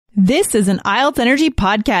This is an IELTS Energy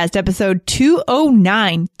Podcast, episode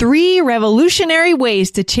 209, 3 Revolutionary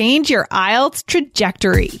Ways to Change Your IELTS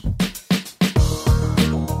Trajectory.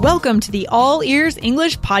 Welcome to the All Ears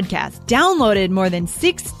English Podcast, downloaded more than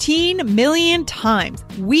 16 million times.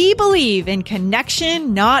 We believe in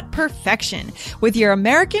connection, not perfection, with your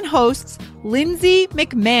American hosts, Lindsay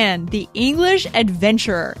McMahon, the English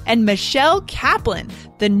adventurer, and Michelle Kaplan,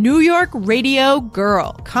 the New York radio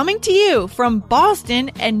girl, coming to you from Boston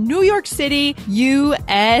and New York City,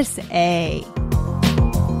 USA.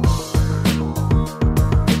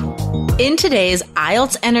 In today's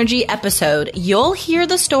IELTS Energy episode, you'll hear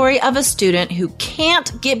the story of a student who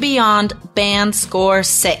can't get beyond band score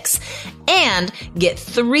 6 and get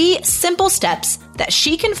 3 simple steps that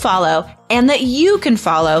she can follow and that you can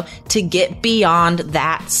follow to get beyond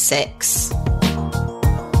that 6.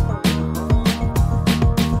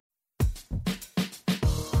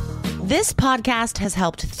 This podcast has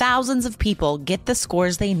helped thousands of people get the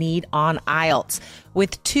scores they need on IELTS.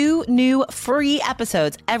 With 2 new free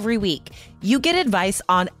episodes every week, you get advice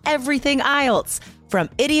on everything IELTS, from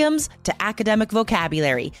idioms to academic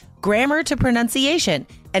vocabulary, grammar to pronunciation,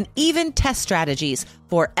 and even test strategies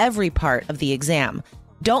for every part of the exam.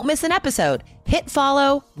 Don't miss an episode. Hit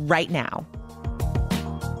follow right now.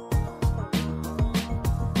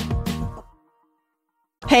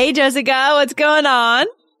 Hey, Jessica, what's going on?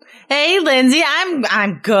 Hey, Lindsay,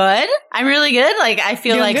 I'm good. I'm really good. Like, I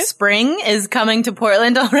feel like spring is coming to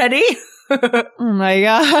Portland already. Oh my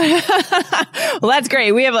God. Well, that's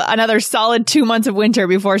great. We have another solid 2 months of winter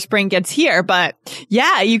before spring gets here. But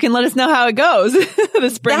yeah, you can let us know how it goes the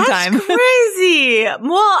springtime. That's crazy. Well,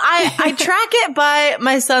 I track it by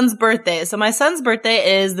my son's birthday. So my son's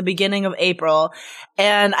birthday is the beginning of April.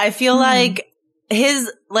 And I feel like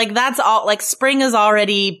that's all, like spring is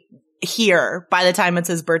already here by the time it's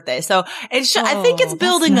his birthday. So I think it's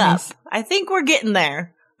building up. I think we're getting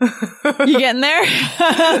there. You getting there?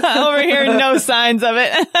 Over here, no signs of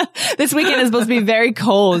it. This weekend is supposed to be very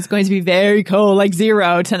cold. It's going to be very cold, like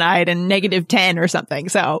 0 tonight and -10 or something.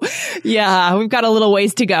 So yeah, we've got a little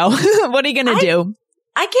ways to go. What are you going to do?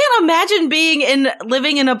 I can't imagine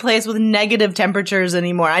living in a place with negative temperatures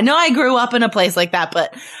anymore. I know I grew up in a place like that,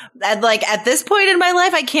 but at this point in my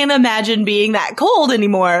life, I can't imagine being that cold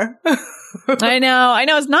anymore. I know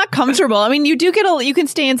it's not comfortable. I mean, you can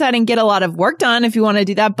stay inside and get a lot of work done if you want to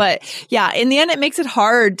do that. But yeah, in the end, it makes it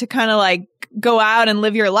hard to kind of like go out and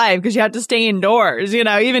live your life because you have to stay indoors. You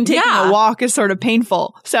know, even taking a walk is sort of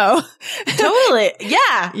painful. So totally.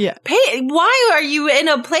 Yeah. Yeah. Why are you in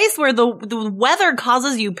a place where the weather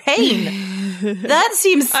causes you pain? That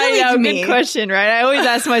seems silly to me. Good question, right? I always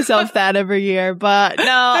ask myself that every year, but no,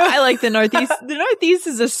 I like the Northeast. The Northeast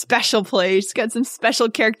is a special place. It's got some special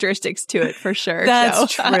characteristics to it for sure.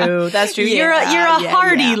 That's true. That's true. You're a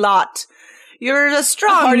hardy lot. You're a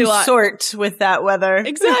strong sort with that weather.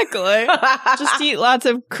 Exactly. Just eat lots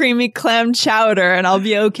of creamy clam chowder and I'll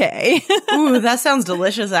be okay. Ooh, that sounds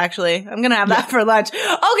delicious, actually. I'm going to have that for lunch.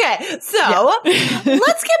 Okay, so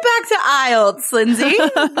let's get back to IELTS, Lindsay.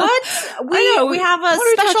 We have a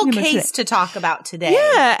special case to talk about today.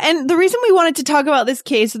 Yeah, and the reason we wanted to talk about this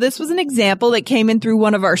case, so this was an example that came in through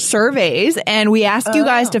one of our surveys, and we asked you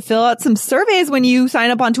guys to fill out some surveys when you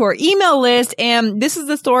sign up onto our email list, and this is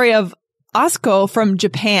the story of Asuko from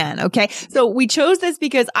Japan. Okay. So we chose this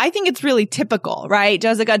because I think it's really typical, right?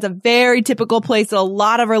 Jessica, it's a very typical place that a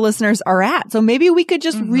lot of our listeners are at. So maybe we could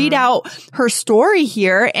just read out her story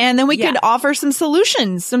here and then we could offer some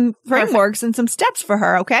solutions, some frameworks and some steps for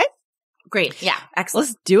her. Okay. Great. Yeah. Excellent.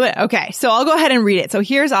 Let's do it. Okay. So I'll go ahead and read it. So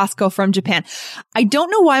here's Asuko from Japan. I don't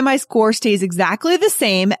know why my score stays exactly the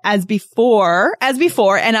same as before,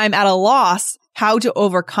 and I'm at a loss how to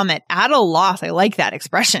overcome it. At a loss. I like that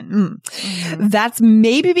expression. That's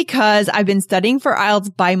maybe because I've been studying for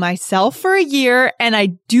IELTS by myself for a year and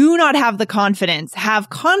I do not have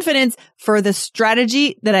confidence for the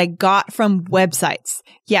strategy that I got from websites.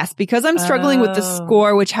 Yes, because I'm struggling with the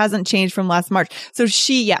score, which hasn't changed from last March. So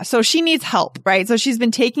she needs help, right? So she's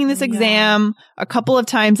been taking this exam a couple of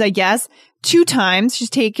times, I guess. 2 times. She's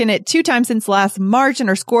taken it 2 times since last March and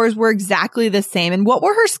her scores were exactly the same. And what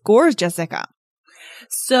were her scores, Jessica?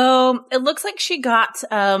 So it looks like she got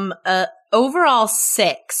a overall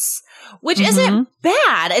 6, which isn't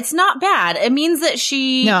bad. It's not bad. It means that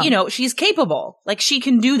she's capable. Like she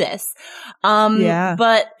can do this.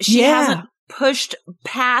 But she hasn't pushed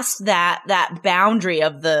past that boundary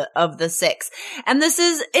of the 6. And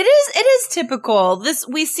it is typical.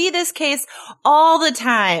 We see this case all the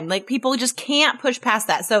time. Like, people just can't push past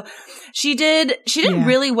that. So she did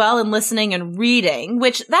really well in listening and reading,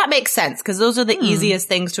 which that makes sense because those are the easiest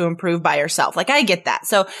things to improve by yourself. Like, I get that.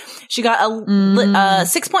 So she got a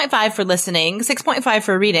 6.5 for listening, 6.5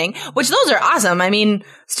 for reading, which those are awesome. I mean,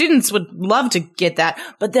 students would love to get that.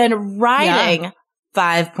 But then writing,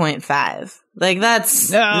 5.5. Like,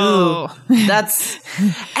 that's, and that,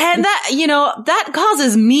 that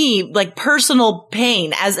causes me like personal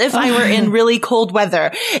pain, as if I were in really cold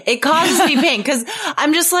weather. It causes me pain because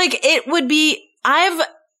I'm just like, I've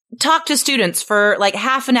talked to students for like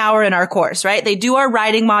half an hour in our course, right? They do our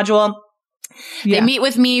writing module. They meet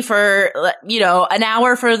with me for, an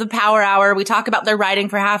hour for the power hour. We talk about their writing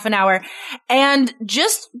for half an hour. And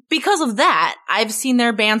just because of that, I've seen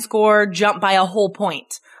their band score jump by a whole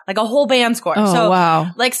point. Like a whole band score. Oh, so,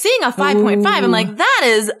 wow. Like, seeing a 5.5, I'm like, that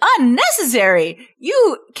is unnecessary.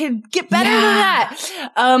 You can get better than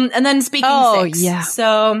that. And then speaking 6. Yeah.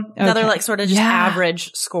 So another like sort of just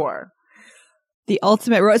average score. The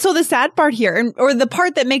ultimate. So the sad part here, or the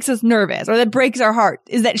part that makes us nervous or that breaks our heart,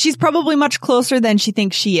 is that she's probably much closer than she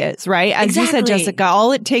thinks she is, right? As you said, Jessica,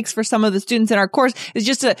 all it takes for some of the students in our course is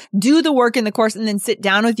just to do the work in the course and then sit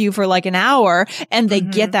down with you for like an hour and they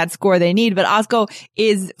get that score they need. But Asko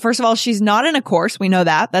is, first of all, she's not in a course. We know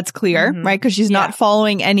that. That's clear, right? Because she's not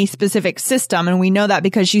following any specific system. And we know that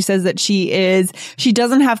because she says that she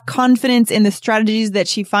doesn't have confidence in the strategies that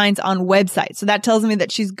she finds on websites. So that tells me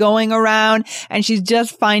that she's going around and she's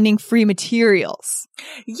just finding free materials.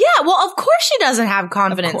 Yeah, well, of course she doesn't have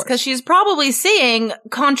confidence because she's probably seeing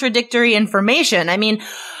contradictory information. I mean,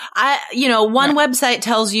 one website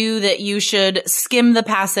tells you that you should skim the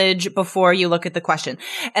passage before you look at the question.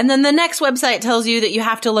 And then the next website tells you that you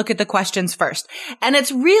have to look at the questions first. And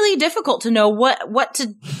it's really difficult to know what to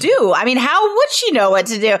do. I mean, how would she know what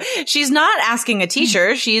to do? She's not asking a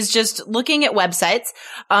teacher. She's just looking at websites.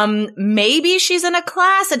 Maybe she's in a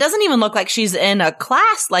class. It doesn't even look like she's in a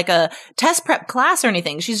class, like a test prep class or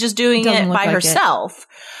anything. She's just doing it by herself.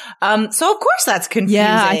 So of course that's confusing.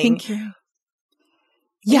 Yeah, I think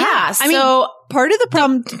Yeah. I mean, part of the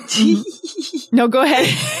problem. No, go ahead.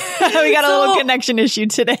 We got a little connection issue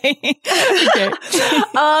today. Okay.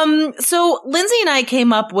 So Lindsay and I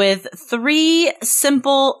came up with 3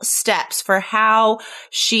 simple steps for how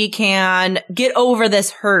she can get over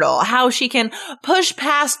this hurdle, how she can push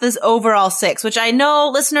past this overall 6, which I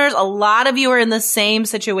know, listeners, a lot of you are in the same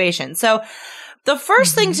situation. So the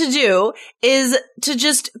first thing to do is to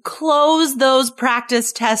just close those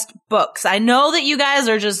practice test books. I know that you guys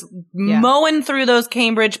are just mowing through those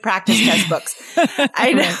Cambridge practice test books.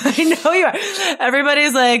 I know you are.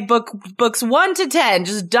 Everybody's like books 1 to 10,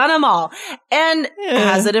 just done them all. And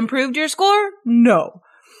has it improved your score? No.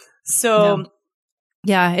 So no.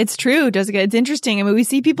 Yeah, it's true, Jessica. It's interesting. I mean, we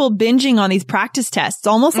see people binging on these practice tests,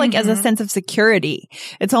 almost like as a sense of security.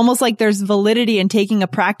 It's almost like there's validity in taking a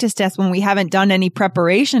practice test when we haven't done any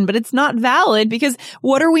preparation, but it's not valid because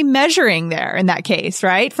what are we measuring there in that case,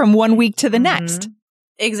 right? From one week to the next.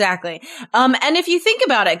 Exactly. And if you think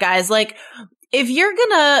about it, guys, like if you're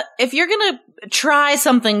gonna try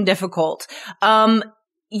something difficult,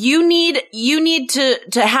 you need to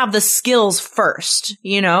have the skills first,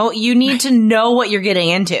 you need to know what you're getting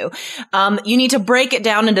into. You need to break it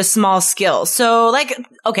down into small skills. So like,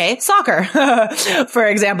 okay, soccer, for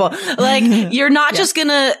example, like you're not just going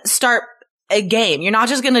to start a game. You're not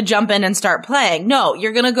just going to jump in and start playing. No,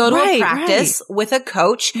 you're going to go to a practice with a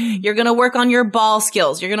coach. You're going to work on your ball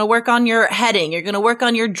skills. You're going to work on your heading. You're going to work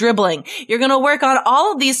on your dribbling. You're going to work on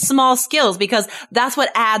all of these small skills because that's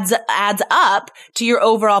what adds up to your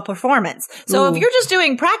overall performance. So if you're just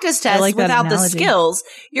doing practice tests without the skills,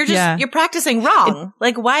 you're practicing wrong.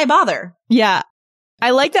 Like, why bother? Yeah. I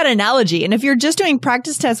like that analogy. And if you're just doing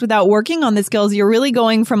practice tests without working on the skills, you're really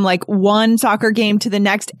going from like one soccer game to the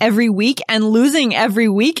next every week and losing every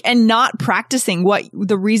week and not practicing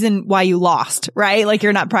the reason why you lost, right? Like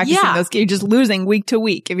you're not practicing those. You're just losing week to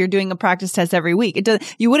week if you're doing a practice test every week.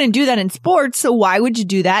 You wouldn't do that in sports. So why would you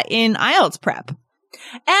do that in IELTS prep?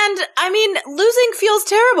 And I mean, losing feels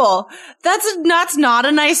terrible. That's not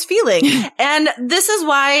a nice feeling. And this is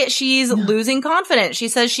why she's losing confidence. She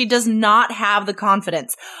says she does not have the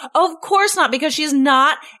confidence. Of course not, because she's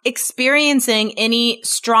not experiencing any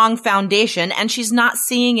strong foundation and she's not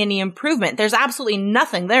seeing any improvement. There's absolutely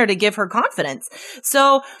nothing there to give her confidence.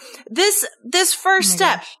 So this first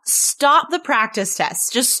step, stop the practice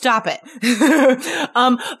tests. Just stop it.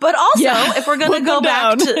 But also, if we're going to go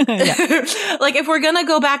back to, like if we're going to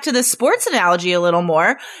go back to the sports analogy a little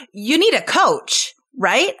more, you need a coach.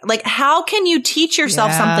 Right? Like, how can you teach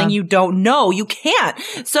yourself something you don't know? You can't.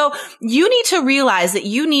 So you need to realize that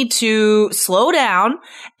you need to slow down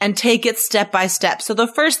and take it step by step. So the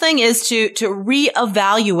first thing is to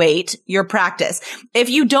reevaluate your practice. If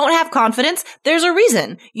you don't have confidence, there's a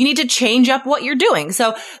reason. You need to change up what you're doing.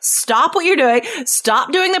 So stop what you're doing.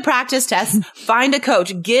 Stop doing the practice tests. Find a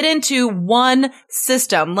coach. Get into one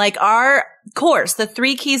system, like our course, the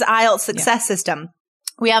 3 Keys IELTS Success System.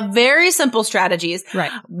 We have very simple strategies.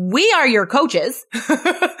 Right. We are your coaches.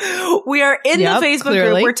 We are in the Facebook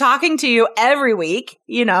group. We're talking to you every week,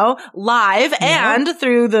 live and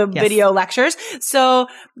through the video lectures. So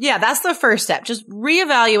yeah, that's the first step. Just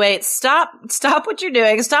reevaluate. Stop what you're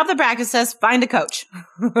doing. Stop the practice test. Find a coach.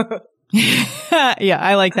 Yeah,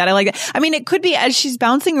 I like that. I mean, it could be as she's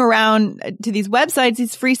bouncing around to these websites,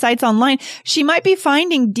 these free sites online, she might be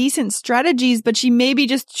finding decent strategies, but she may be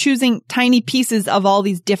just choosing tiny pieces of all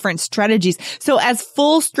these different strategies. So as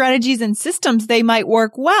full strategies and systems, they might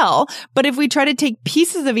work well. But if we try to take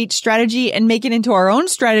pieces of each strategy and make it into our own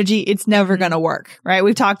strategy, it's never going to work, right?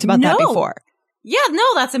 We've talked about that before. Yeah,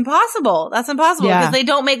 no, that's impossible. That's impossible because they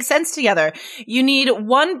don't make sense together. You need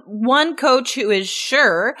one coach who is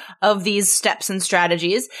sure of these steps and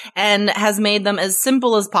strategies and has made them as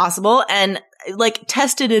simple as possible and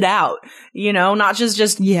tested it out, not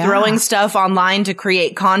just throwing stuff online to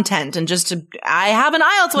create content and I have an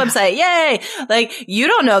IELTS website. Yay. You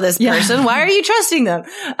don't know this person. Why are you trusting them?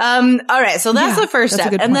 All right. So that's the first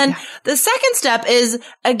step. And then the second step is,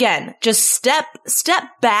 again, just step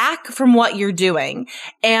back from what you're doing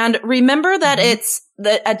and remember that it's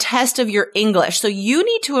a test of your English. So you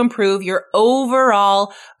need to improve your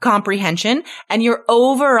overall comprehension and your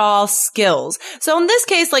overall skills. So in this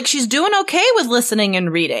case, she's doing okay with listening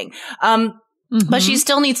and reading. But she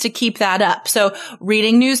still needs to keep that up. So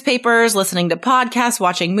reading newspapers, listening to podcasts,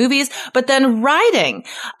 watching movies, but then writing.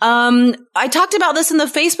 I talked about this in the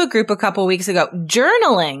Facebook group a couple weeks ago.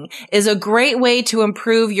 Journaling is a great way to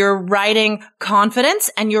improve your writing confidence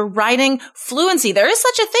and your writing fluency. There is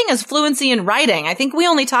such a thing as fluency in writing. I think we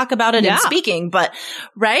only talk about it in speaking, but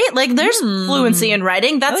right? There's fluency in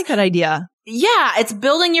writing. I like that idea. Yeah, it's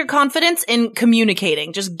building your confidence in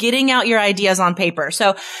communicating, just getting out your ideas on paper.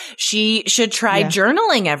 So she should try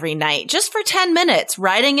journaling every night, just for 10 minutes,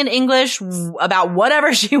 writing in English about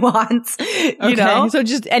whatever she wants, you know? So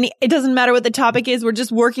it doesn't matter what the topic is. We're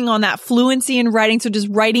just working on that fluency in writing. So just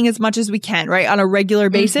writing as much as we can, right? On a regular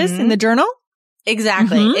basis in the journal.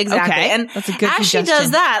 Exactly. Okay. And that's a good as suggestion. she does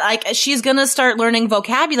that, she's going to start learning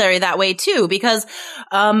vocabulary that way too, because,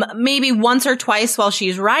 maybe once or twice while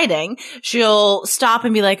she's writing, she'll stop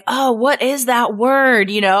and be like, oh, what is that word?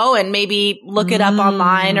 And maybe look it up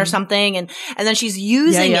online or something. And then she's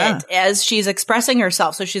using it as she's expressing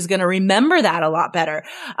herself. So she's going to remember that a lot better.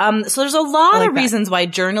 So there's a lot of reasons why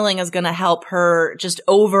journaling is going to help her just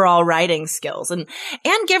overall writing skills and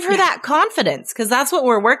give her that confidence, because that's what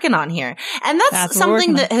we're working on here. And that's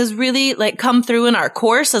something that has really come through in our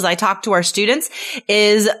course as I talk to our students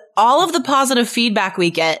is all of the positive feedback we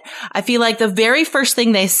get. I feel like the very first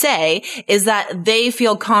thing they say is that they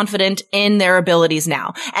feel confident in their abilities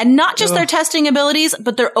now, and not just their testing abilities,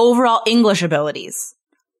 but their overall English abilities.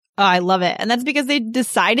 Oh, I love it. And that's because they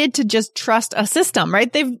decided to just trust a system,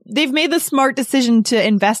 right? They've made the smart decision to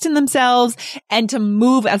invest in themselves and to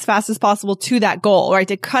move as fast as possible to that goal, right?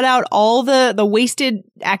 To cut out all the wasted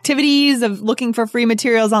activities of looking for free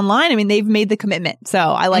materials online. I mean, they've made the commitment. So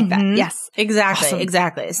I like that. Yes. Exactly. Awesome.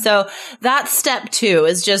 Exactly. So that's step 2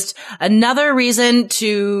 is just another reason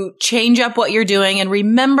to change up what you're doing and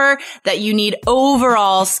remember that you need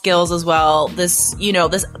overall skills as well. This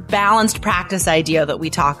balanced practice idea that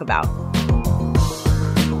we talk about.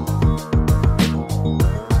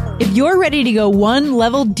 If you're ready to go one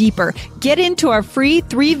level deeper, get into our free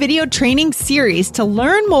 3-video training series to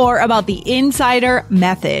learn more about the Insider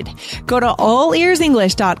Method. Go to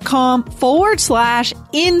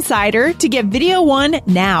allearsenglish.com/insider to get video 1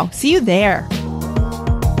 now. See you there.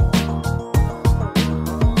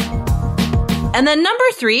 And then number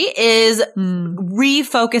 3 is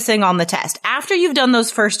refocusing on the test. After you've done those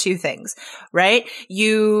first 2 things, right?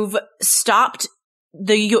 You've stopped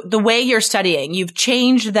the way you're studying. You've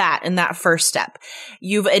changed that in that first step.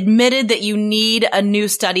 You've admitted that you need a new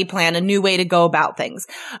study plan, a new way to go about things.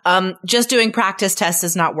 Just doing practice tests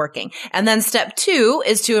is not working. And then step 2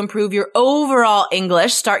 is to improve your overall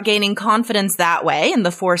English, start gaining confidence that way in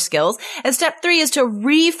the 4 skills. And step 3 is to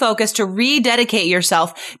refocus, to rededicate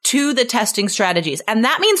yourself to the testing strategies. And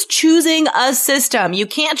that means choosing a system. You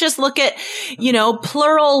can't just look at,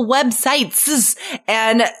 plural websites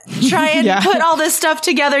and try and put all this stuff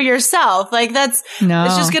together yourself. Like it's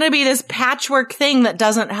just going to be this patchwork thing that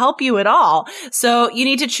doesn't help you at all. So you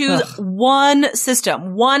need to choose one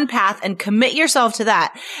system, one path, and commit yourself to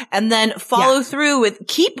that. And then follow through with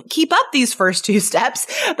keep up these first 2 steps,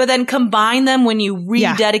 but then combine them when you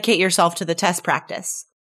rededicate yourself to the test practice.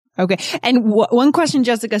 Okay. And one question,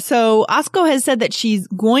 Jessica. So Asko has said that she's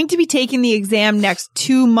going to be taking the exam next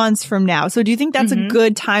 2 months from now. So do you think that's a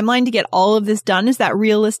good timeline to get all of this done? Is that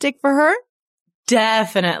realistic for her?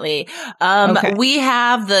 Definitely. We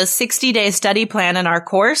have the 60-day study plan in our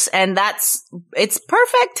course, and it's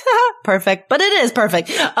perfect. Perfect, but it is perfect.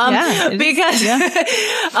 Because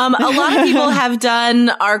a lot of people have done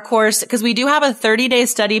our course because we do have a 30-day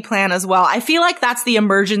study plan as well. I feel like that's the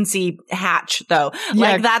emergency hatch though.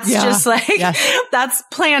 Just like, that's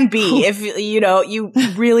plan B. If, you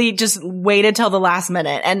really just waited till the last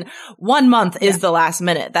minute, and 1 month is the last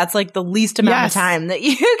minute. That's like the least amount of time that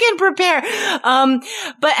you can prepare.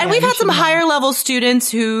 We've had some higher level students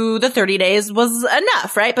who the 30 days was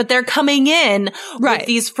enough, right? But they're coming in with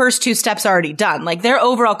these first 2 steps already done. Like their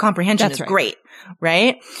overall comprehension is great,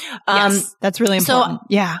 right? Yes, that's really important.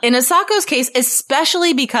 So in Asako's case,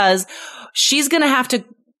 especially because she's going to have to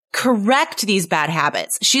correct these bad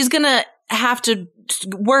habits. She's going to have to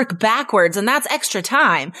work backwards, and that's extra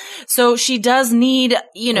time. So she does need,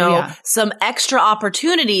 some extra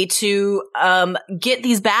opportunity to get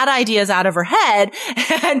these bad ideas out of her head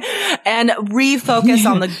and refocus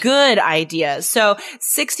on the good ideas. So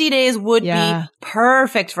 60 days would be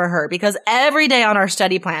perfect for her, because every day on our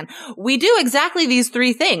study plan, we do exactly these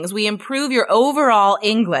 3 things. We improve your overall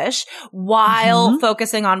English while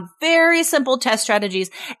focusing on very simple test strategies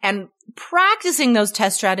and practicing those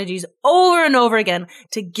test strategies over and over again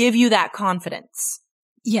to give you that confidence.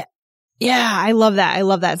 Yeah, I love that. I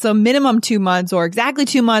love that. So minimum 2 months, or exactly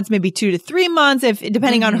 2 months, maybe 2 to 3 months, if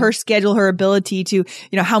depending on her schedule, her ability to,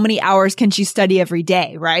 how many hours can she study every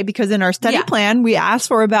day, right? Because in our study plan, we ask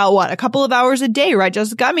for about a couple of hours a day, right,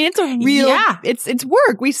 Jessica? I mean, it's a real, it's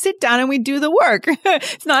work. We sit down and we do the work.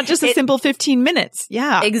 It's not just a simple 15 minutes.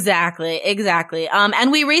 Yeah. Exactly.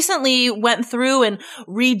 And we recently went through and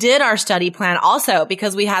redid our study plan also,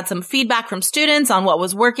 because we had some feedback from students on what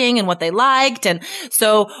was working and what they liked. And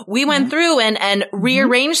so we went through and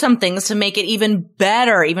rearrange some things to make it even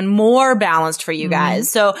better, even more balanced for you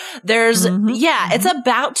guys. So there's, it's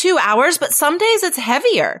about 2 hours, but some days it's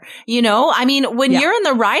heavier. I mean, when you're in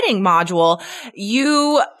the writing module,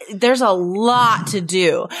 there's a lot to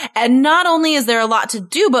do. And not only is there a lot to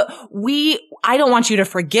do, but I don't want you to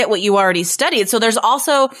forget what you already studied. So there's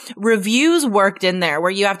also reviews worked in there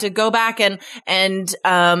where you have to go back and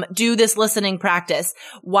do this listening practice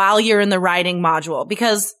while you're in the writing module,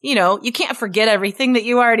 because, you can't forget everything that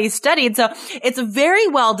you already studied. So it's very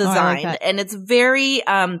well designed, and it's very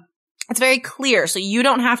clear. So you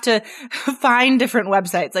don't have to find different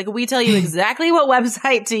websites. Like, we tell you exactly what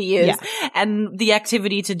website to use and the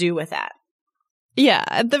activity to do with that. Yeah,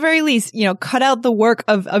 at the very least, cut out the work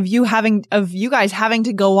of you guys having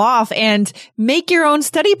to go off and make your own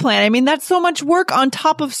study plan. I mean, that's so much work on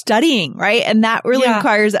top of studying, right? And that really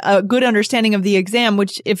requires a good understanding of the exam,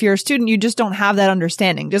 which if you're a student, you just don't have that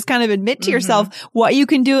understanding. Just kind of admit to yourself what you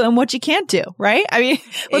can do and what you can't do, right? I mean,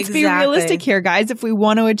 let's be realistic here, guys. If we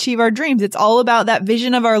want to achieve our dreams, it's all about that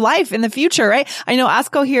vision of our life in the future, right? I know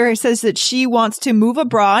Asko here says that she wants to move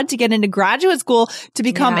abroad to get into graduate school to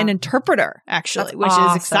become an interpreter, actually. That's which awesome.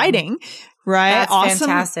 is exciting, right? That's awesome.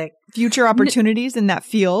 Fantastic. Future opportunities in that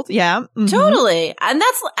field. Yeah. Totally. And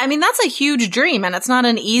that's a huge dream, and it's not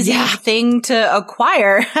an easy thing to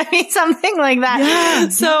acquire. I mean, something like that. Yeah.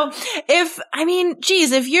 So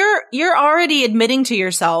if you're already admitting to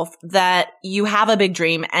yourself that you have a big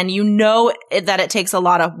dream and that it takes a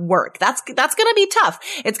lot of work, that's going to be tough.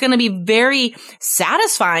 It's going to be very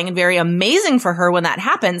satisfying and very amazing for her when that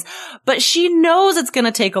happens, but she knows it's going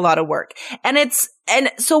to take a lot of work. And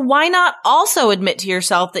so why not also admit to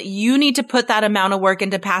yourself that you need to put that amount of work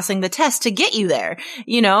into passing the test to get you there,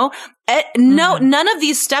 None of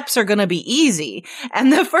these steps are going to be easy.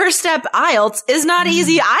 And the first step, IELTS, is not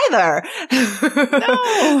easy either.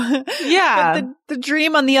 No. Yeah. But the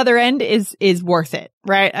dream on the other end is worth it,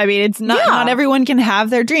 right? I mean, it's not everyone can have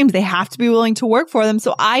their dreams. They have to be willing to work for them.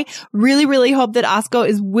 So I really, really hope that Asko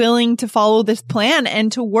is willing to follow this plan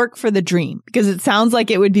and to work for the dream, because it sounds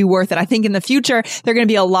like it would be worth it. I think in the future, there are going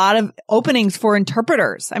to be a lot of openings for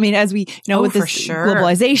interpreters. I mean, as we with this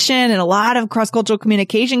globalization and a lot of cross-cultural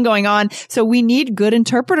communication going on. So we need good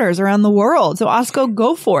interpreters around the world. So Asko,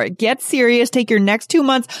 go for it. Get serious. Take your next 2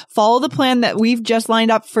 months. Follow the plan that we've just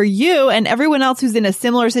lined up for you and everyone else who's in a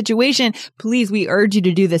similar situation. Please, we urge you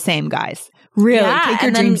to do the same, guys. Really, take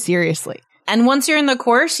your dream seriously. And once you're in the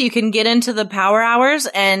course, you can get into the power hours,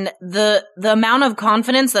 and the amount of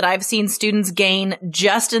confidence that I've seen students gain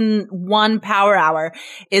just in one power hour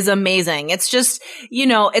is amazing. It's just,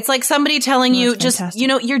 it's like somebody telling you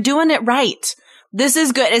you're doing it right. This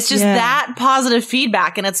is good. It's just that positive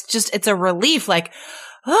feedback, and it's a relief. Like,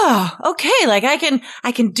 oh, okay. Like I can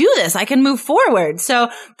do this. I can move forward. So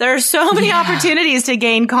there are so many opportunities to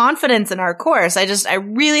gain confidence in our course. I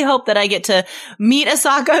really hope that I get to meet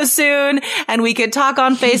Asako soon and we could talk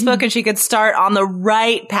on Facebook and she could start on the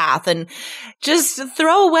right path and just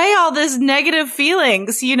throw away all this negative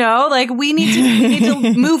feelings, like we need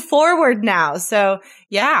to move forward now. So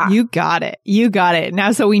yeah. You got it.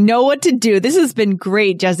 Now, so we know what to do. This has been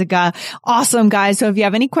great, Jessica. Awesome, guys. So if you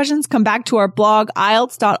have any questions, come back to our blog,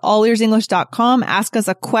 IELTS.allearsenglish.com. Ask us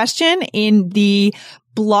a question in the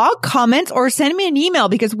blog comments or send me an email,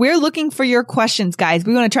 because we're looking for your questions, guys.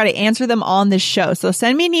 We want to try to answer them on this show. So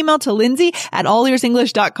send me an email to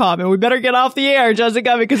Lindsay@allearsenglish.com. And we better get off the air,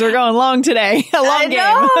 Jessica, because we're going long today. A long game.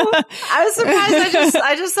 I was surprised.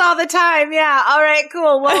 I just saw the time. Yeah. All right,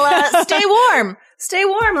 cool. Well, stay warm. Stay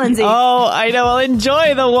warm, Lindsay. Oh, I know. Well,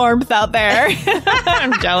 enjoy the warmth out there.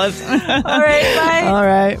 I'm jealous. All right. Bye. All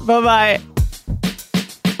right. Bye-bye.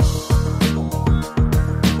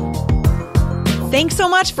 Thanks so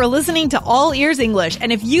much for listening to All Ears English.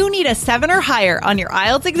 And if you need a 7 or higher on your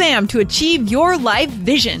IELTS exam to achieve your life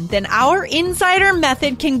vision, then our Insider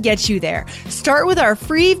Method can get you there. Start with our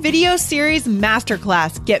free video series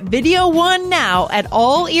masterclass. Get video 1 now at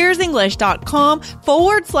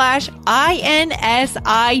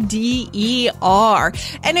allearsenglish.com/INSIDER.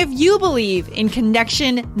 And if you believe in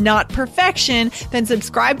connection, not perfection, then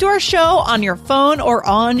subscribe to our show on your phone or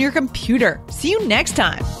on your computer. See you next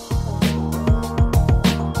time.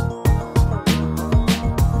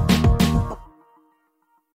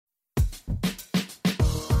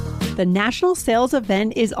 The national sales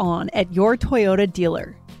event is on at your Toyota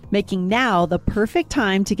dealer, making now the perfect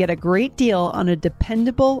time to get a great deal on a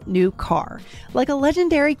dependable new car, like a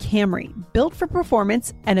legendary Camry, built for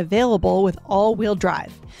performance and available with all-wheel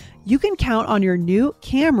drive. You can count on your new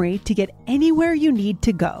Camry to get anywhere you need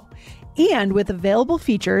to go. And with available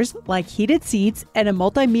features like heated seats and a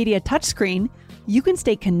multimedia touchscreen, you can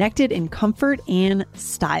stay connected in comfort and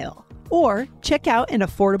style. Or check out an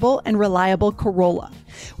affordable and reliable Corolla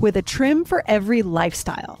with a trim for every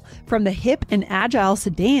lifestyle. From the hip and agile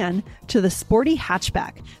sedan to the sporty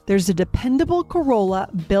hatchback, there's a dependable Corolla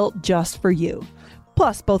built just for you.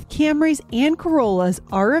 Plus, both Camrys and Corollas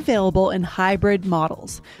are available in hybrid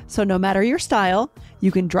models. So no matter your style,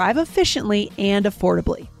 you can drive efficiently and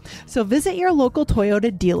affordably. So visit your local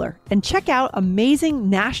Toyota dealer and check out amazing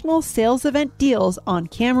national sales event deals on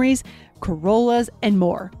Camrys, Corollas, and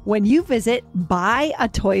more when you visit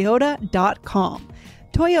buyatoyota.com.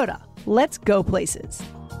 Toyota, let's go places.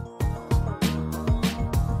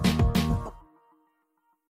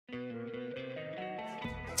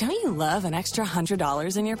 Don't you love an extra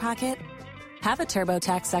 $100 in your pocket? Have a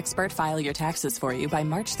TurboTax expert file your taxes for you by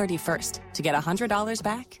March 31st to get $100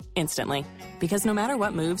 back instantly. Because no matter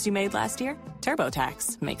what moves you made last year,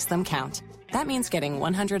 TurboTax makes them count. That means getting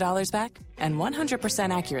 $100 back and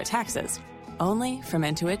 100% accurate taxes, only from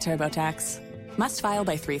Intuit TurboTax. Must file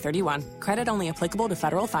by 3/31. Credit only applicable to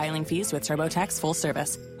federal filing fees with TurboTax full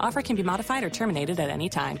service. Offer can be modified or terminated at any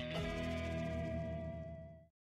time.